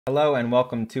Hello and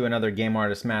welcome to another Game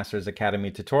Artist Masters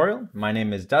Academy tutorial. My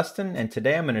name is Dustin and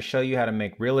today I'm going to show you how to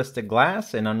make realistic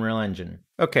glass in Unreal Engine.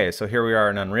 Okay, so here we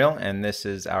are in Unreal and this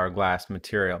is our glass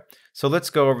material. So let's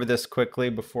go over this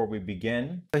quickly before we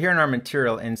begin. So here in our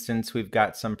material instance we've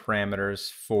got some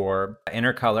parameters for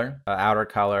inner color, outer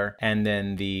color, and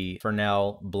then the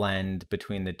Fresnel blend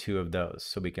between the two of those.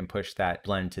 So we can push that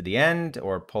blend to the end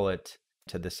or pull it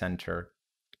to the center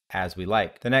as we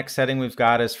like. The next setting we've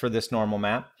got is for this normal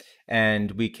map,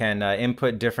 and we can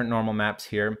input different normal maps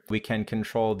here. We can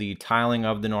control the tiling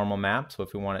of the normal map, so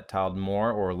if we want it tiled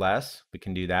more or less, we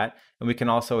can do that. And we can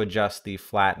also adjust the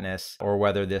flatness or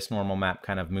whether this normal map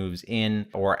kind of moves in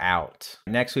or out.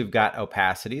 Next we've got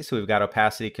opacity, so we've got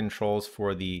opacity controls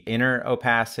for the inner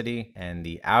opacity and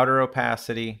the outer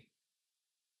opacity.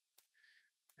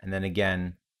 And then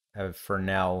again, a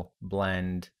Fresnel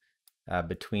blend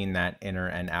between that inner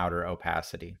and outer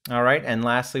opacity. All right, and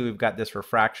lastly, we've got this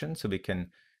refraction, so we can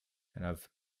kind of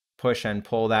push and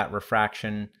pull that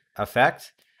refraction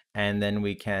effect, and then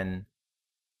we can,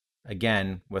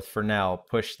 again, with Fresnel,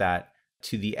 push that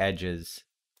to the edges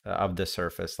of the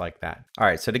surface like that. All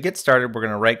right, so to get started, we're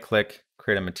gonna right-click,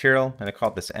 create a material. I'm gonna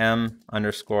call it this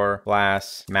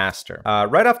M_glass master.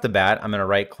 Right off the bat, I'm gonna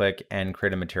right-click and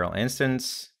create a material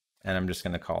instance. And I'm just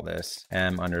going to call this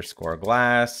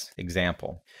M_glass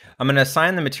example. I'm going to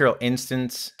assign the material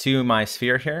instance to my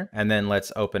sphere here, and then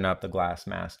let's open up the glass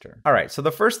master. All right, so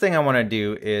the first thing I want to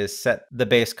do is set the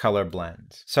base color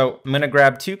blend. So I'm going to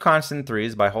grab two constant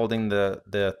 3s by holding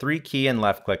the 3 key and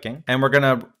left clicking, and we're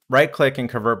going to right click and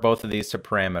convert both of these to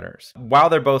parameters. While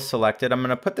they're both selected, I'm going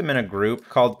to put them in a group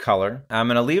called color. I'm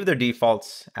going to leave their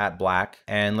defaults at black,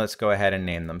 and let's go ahead and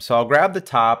name them. So I'll grab the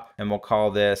top and we'll call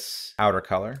this outer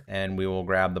color, and we will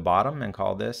grab the bottom and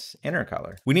call this inner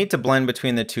color. We need to blend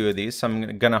between the two of these, so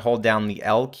I'm going to hold down the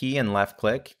L key and left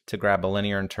click to grab a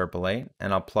linear interpolate,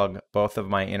 and I'll plug both of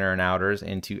my inner and outers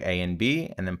into A and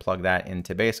B, and then plug that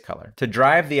into base color. To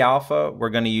drive the alpha, we're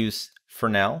going to use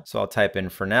Fresnel. So I'll type in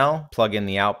Fresnel, plug in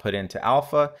the output into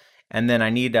alpha, and then I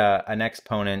need an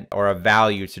exponent or a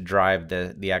value to drive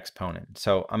the exponent.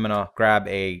 So I'm gonna grab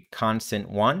a constant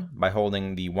 1 by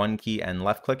holding the 1 key and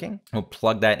left clicking. We'll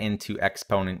plug that into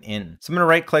exponent in. So I'm gonna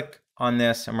right click on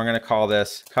this and we're going to call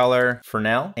this color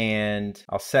Fresnel, and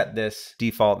I'll set this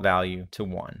default value to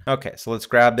 1. Okay, so let's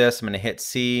grab this. I'm going to hit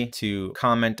C to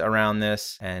comment around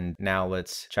this, and now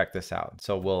let's check this out.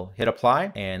 So we'll hit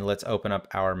apply and let's open up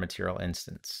our material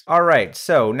instance. All right,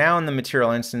 so now in the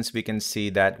material instance we can see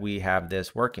that we have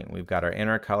this working. We've got our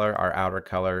inner color, our outer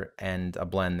color, and a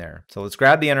blend there. So let's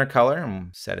grab the inner color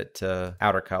and set it to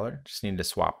outer color. Just need to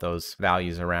swap those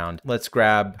values around. Let's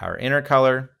grab our inner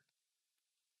color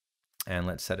and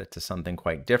let's set it to something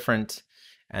quite different.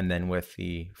 And then with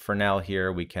the Fresnel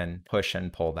here, we can push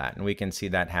and pull that. And we can see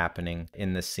that happening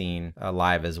in the scene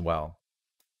live as well.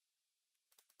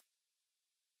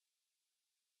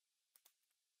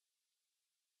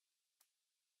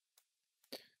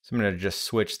 So I'm going to just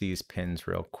switch these pins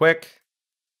real quick.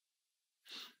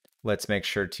 Let's make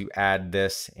sure to add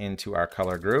this into our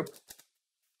color group.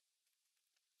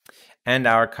 And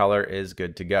our color is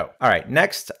good to go. All right,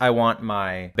 next I want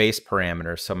my base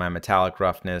parameters, so my metallic,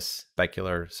 roughness,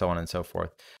 specular, so on and so forth.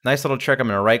 Nice little trick, I'm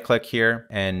gonna right click here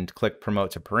and click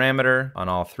promote to parameter on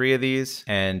all 3 of these.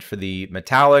 And for the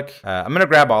metallic, I'm gonna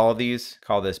grab all of these,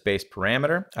 call this base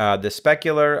parameter. The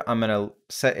specular, I'm gonna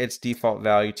set its default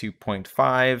value to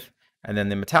 0.5, and then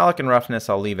the metallic and roughness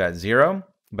I'll leave at 0,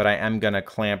 but I am gonna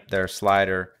clamp their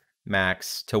slider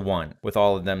max to 1. With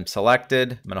all of them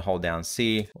selected, I'm going to hold down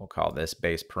C. We'll call this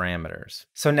base parameters.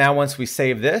 So now once we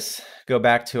save this, go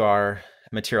back to our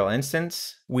material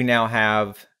instance, we now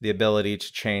have the ability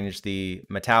to change the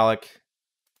metallic,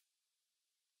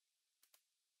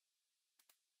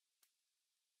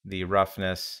 the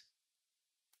roughness,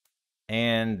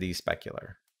 and the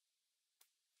specular.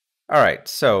 All right,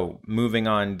 so moving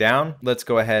on down, let's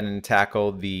go ahead and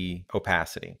tackle the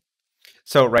opacity.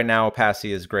 So right now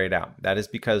opacity is grayed out. That is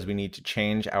because we need to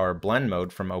change our blend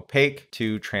mode from opaque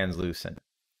to translucent.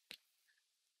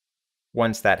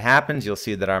 Once that happens, you'll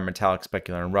see that our metallic,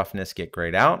 specular, and roughness get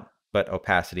grayed out, but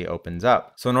opacity opens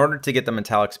up. So in order to get the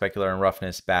metallic, specular, and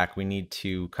roughness back, we need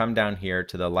to come down here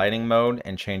to the lighting mode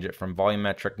and change it from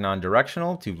volumetric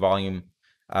non-directional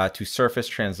to surface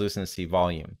translucency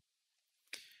volume.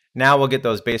 Now we'll get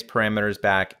those base parameters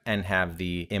back and have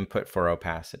the input for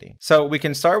opacity. So we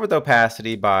can start with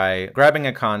opacity by grabbing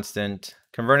a constant,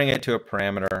 converting it to a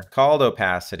parameter called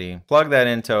opacity, plug that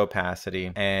into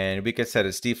opacity, and we could set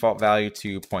its default value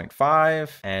to 0.5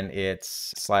 and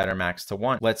its slider max to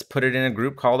 1. Let's put it in a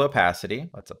group called opacity.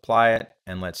 Let's apply it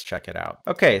and let's check it out.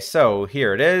 Okay, so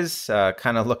here it is,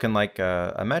 kind of looking like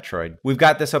a Metroid. We've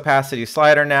got this opacity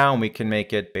slider now, and we can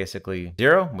make it basically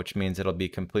 0, which means it'll be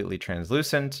completely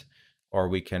translucent, or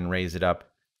we can raise it up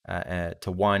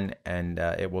to 1 and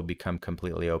it will become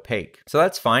completely opaque. So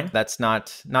that's fine. That's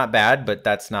not bad, but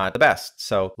that's not the best.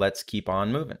 So let's keep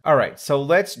on moving. All right, so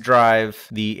let's drive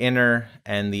the inner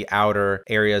and the outer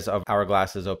areas of our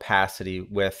glass's opacity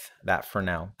with that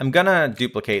Fresnel. I'm gonna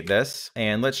duplicate this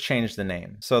and let's change the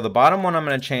name. So the bottom one I'm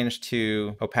gonna change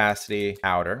to opacity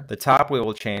outer. The top we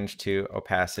will change to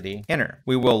opacity inner.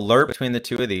 We will lerp between the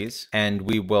two of these and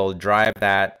we will drive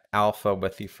that alpha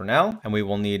with the Fresnel, and we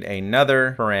will need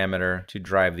another parameter to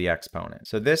drive the exponent.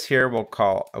 So this here we'll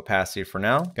call opacity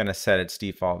Fresnel. Going to set its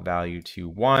default value to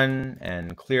 1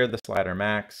 and clear the slider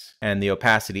max. And the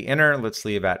opacity inner, let's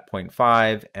leave at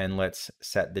 0.5 and let's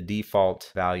set the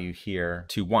default value here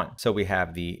to 1. So we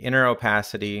have the inner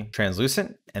opacity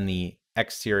translucent and the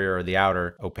exterior or the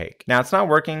outer opaque. Now it's not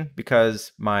working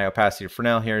because my opacity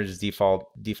Fresnel here is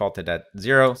defaulted at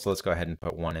 0. So let's go ahead and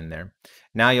put 1 in there.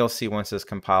 Now you'll see once this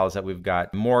compiles that we've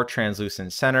got more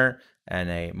translucent center and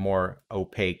a more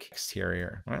opaque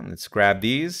exterior. All right, let's grab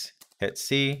these, hit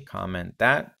C, comment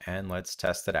that, and let's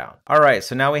test it out. All right,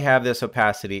 so now we have this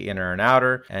opacity inner and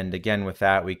outer. And again, with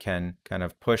that, we can kind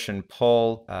of push and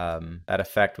pull that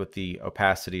effect with the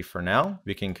opacity Fresnel.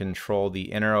 We can control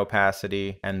the inner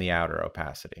opacity and the outer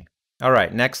opacity. All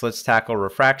right, next let's tackle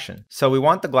refraction. So we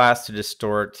want the glass to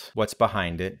distort what's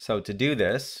behind it. So to do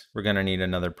this, we're gonna need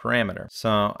another parameter.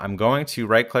 So I'm going to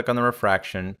right click on the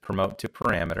refraction, promote to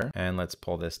parameter, and let's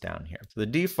pull this down here. So the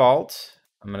default,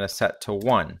 I'm gonna set to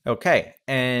 1. Okay,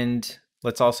 and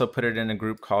let's also put it in a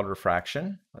group called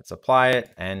refraction. Let's apply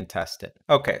it and test it.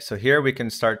 Okay, so here we can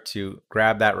start to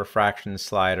grab that refraction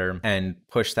slider and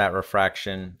push that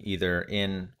refraction either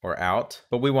in or out,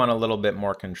 but we want a little bit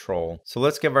more control. So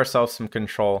let's give ourselves some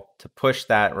control to push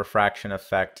that refraction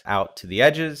effect out to the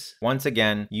edges, once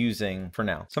again, using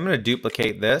Fresnel. So I'm gonna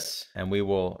duplicate this and we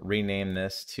will rename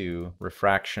this to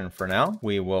refraction Fresnel.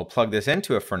 We will plug this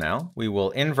into a Fresnel. We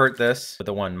will invert this with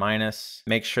a 1-,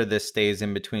 make sure this stays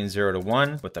in between 0 to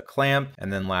 1 with a clamp,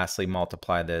 and then lastly,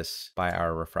 multiply this by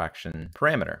our refraction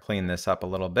parameter. Clean this up a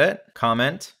little bit,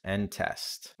 comment, and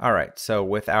test. All right, so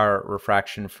with our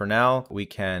refraction Fresnel, we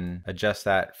can adjust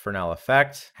that Fresnel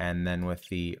effect, and then with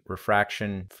the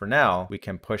refraction Fresnel, we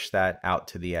can push that out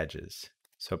to the edges.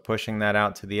 So pushing that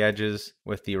out to the edges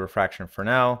with the refraction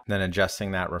Fresnel, then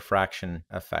adjusting that refraction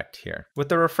effect here. With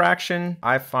the refraction,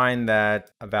 I find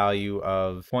that a value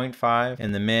of 0.5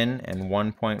 in the min and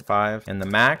 1.5 in the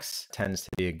max tends to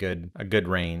be a good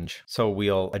range. So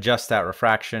we'll adjust that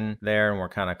refraction there, and we're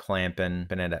kind of clamping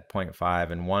it at 0.5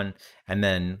 and 1. And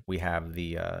then we have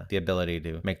the ability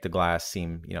to make the glass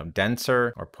seem,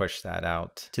 denser or push that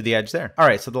out to the edge there. All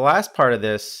right, so the last part of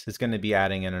this is going to be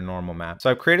adding in a normal map. So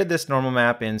I've created this normal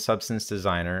map in Substance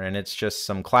Designer, and it's just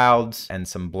some clouds and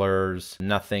some blurs,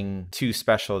 nothing too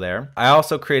special there. I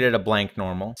also created a blank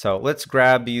normal. So let's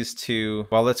grab these two.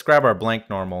 Well, let's grab our blank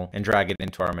normal and drag it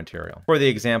into our material. For the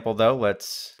example though,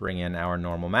 let's bring in our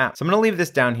normal map. So I'm going to leave this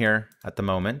down here at the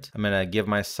moment. I'm going to give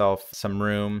myself some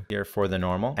room here for the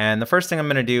normal. And the first thing I'm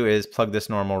going to do is plug this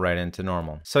normal right into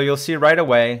normal. So you'll see right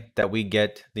away that we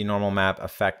get the normal map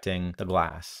affecting the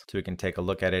glass. So we can take a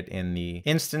look at it in the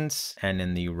instance and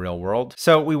in the real world.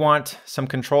 So we want some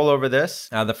control over this.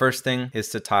 The first thing is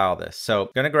to tile this. So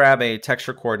I'm going to grab a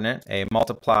texture coordinate, a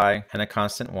multiply, and a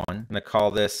constant 1. I'm going to call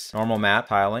this normal map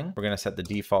tiling. We're going to set the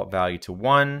default value to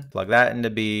 1, plug that into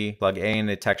B, plug A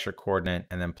into texture coordinate,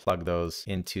 and then plug those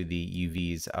into the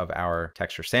UVs of our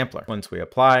texture sampler. Once we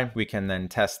apply, we can then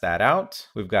test that out.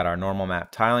 We've got our normal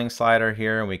map tiling slider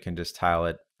here, and we can just tile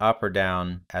it up or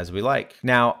down as we like.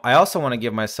 Now, I also want to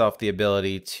give myself the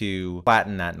ability to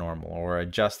flatten that normal or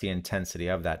adjust the intensity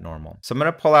of that normal. So I'm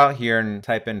going to pull out here and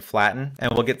type in flatten,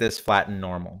 and we'll get this flatten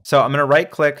normal. So I'm going to right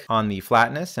click on the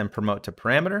flatness and promote to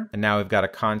parameter. And now we've got a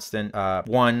constant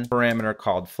 1 parameter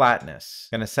called flatness.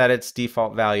 I'm going to set its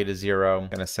default value to 0. I'm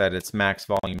going to set its max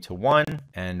volume to 1,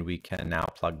 and we can now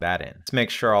plug that in. Let's make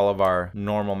sure all of our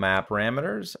normal map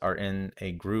parameters are in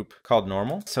a group called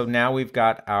normal. So now we've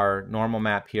got our normal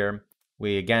map here.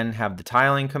 We again have the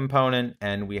tiling component,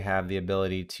 and we have the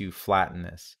ability to flatten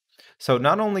this. So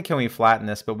not only can we flatten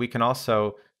this, but we can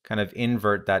also kind of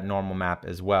invert that normal map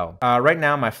as well. Right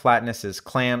now my flatness is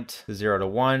clamped 0 to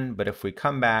 1, but if we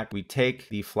come back, we take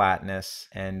the flatness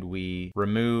and we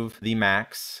remove the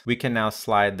max, we can now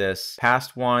slide this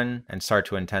past 1 and start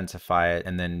to intensify it,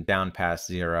 and then down past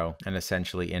 0 and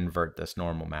essentially invert this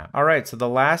normal map. All right, so the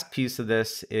last piece of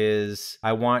this is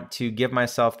I want to give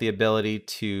myself the ability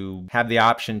to have the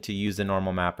option to use the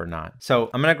normal map or not. So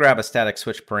I'm gonna grab a static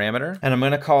switch parameter and I'm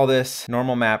gonna call this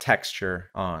normal map texture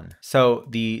on. So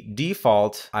the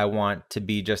default I want to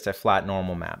be just a flat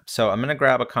normal map. So I'm gonna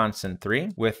grab a constant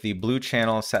 3 with the blue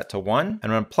channel set to 1, and I'm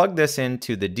gonna plug this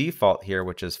into the default here,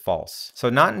 which is false. So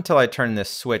not until I turn this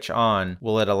switch on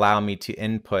will it allow me to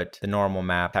input the normal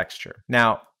map texture.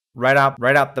 Now, right off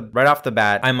the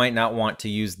bat, I might not want to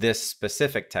use this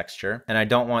specific texture, and I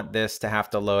don't want this to have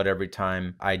to load every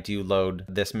time I do load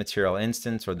this material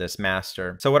instance or this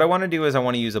master. So what I want to do is I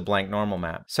want to use a blank normal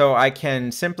map. So I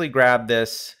can simply grab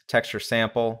this texture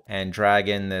sample and drag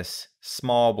in this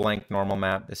small blank normal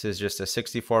map. This is just a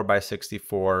 64 by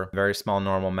 64, very small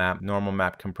normal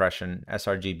map compression,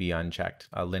 sRGB unchecked,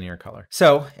 a linear color.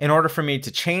 So in order for me to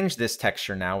change this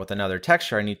texture now with another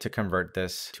texture, I need to convert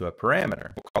this to a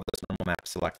parameter. We'll call this normal map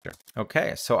selector.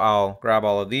 Okay, so I'll grab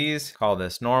all of these, call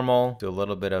this normal, do a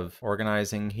little bit of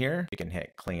organizing here. You can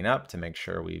hit clean up to make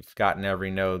sure we've gotten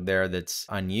every node there that's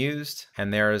unused.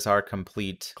 And there is our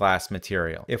complete glass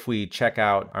material. If we check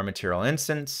out our material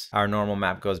instance, our normal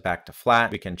map goes back to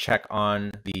flat. We can check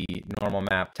on the normal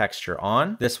map texture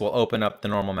on. This will open up the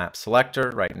normal map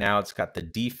selector. Right now it's got the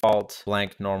default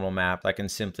blank normal map. I can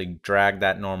simply drag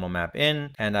that normal map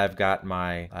in and I've got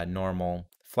my normal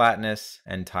flatness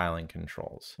and tiling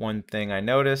controls. One thing I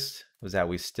noticed was that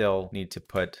we still need to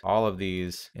put all of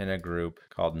these in a group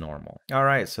called normal. All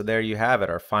right, so there you have it,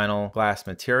 our final glass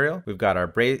material. We've got our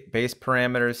base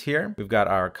parameters here. We've got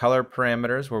our color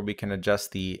parameters where we can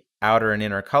adjust the outer and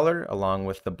inner color along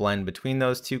with the blend between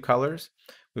those two colors.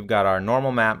 We've got our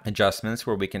normal map adjustments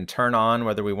where we can turn on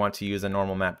whether we want to use a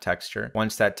normal map texture.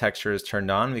 Once that texture is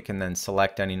turned on, we can then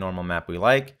select any normal map we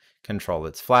like, control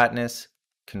its flatness,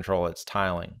 control its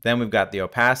tiling. Then we've got the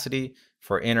opacity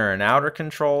for inner and outer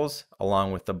controls,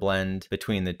 along with the blend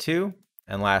between the two.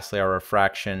 And lastly, our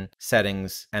refraction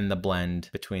settings and the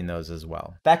blend between those as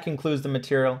well. That concludes the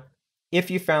material. If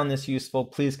you found this useful,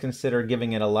 please consider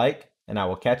giving it a like, and I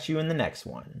will catch you in the next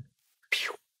one.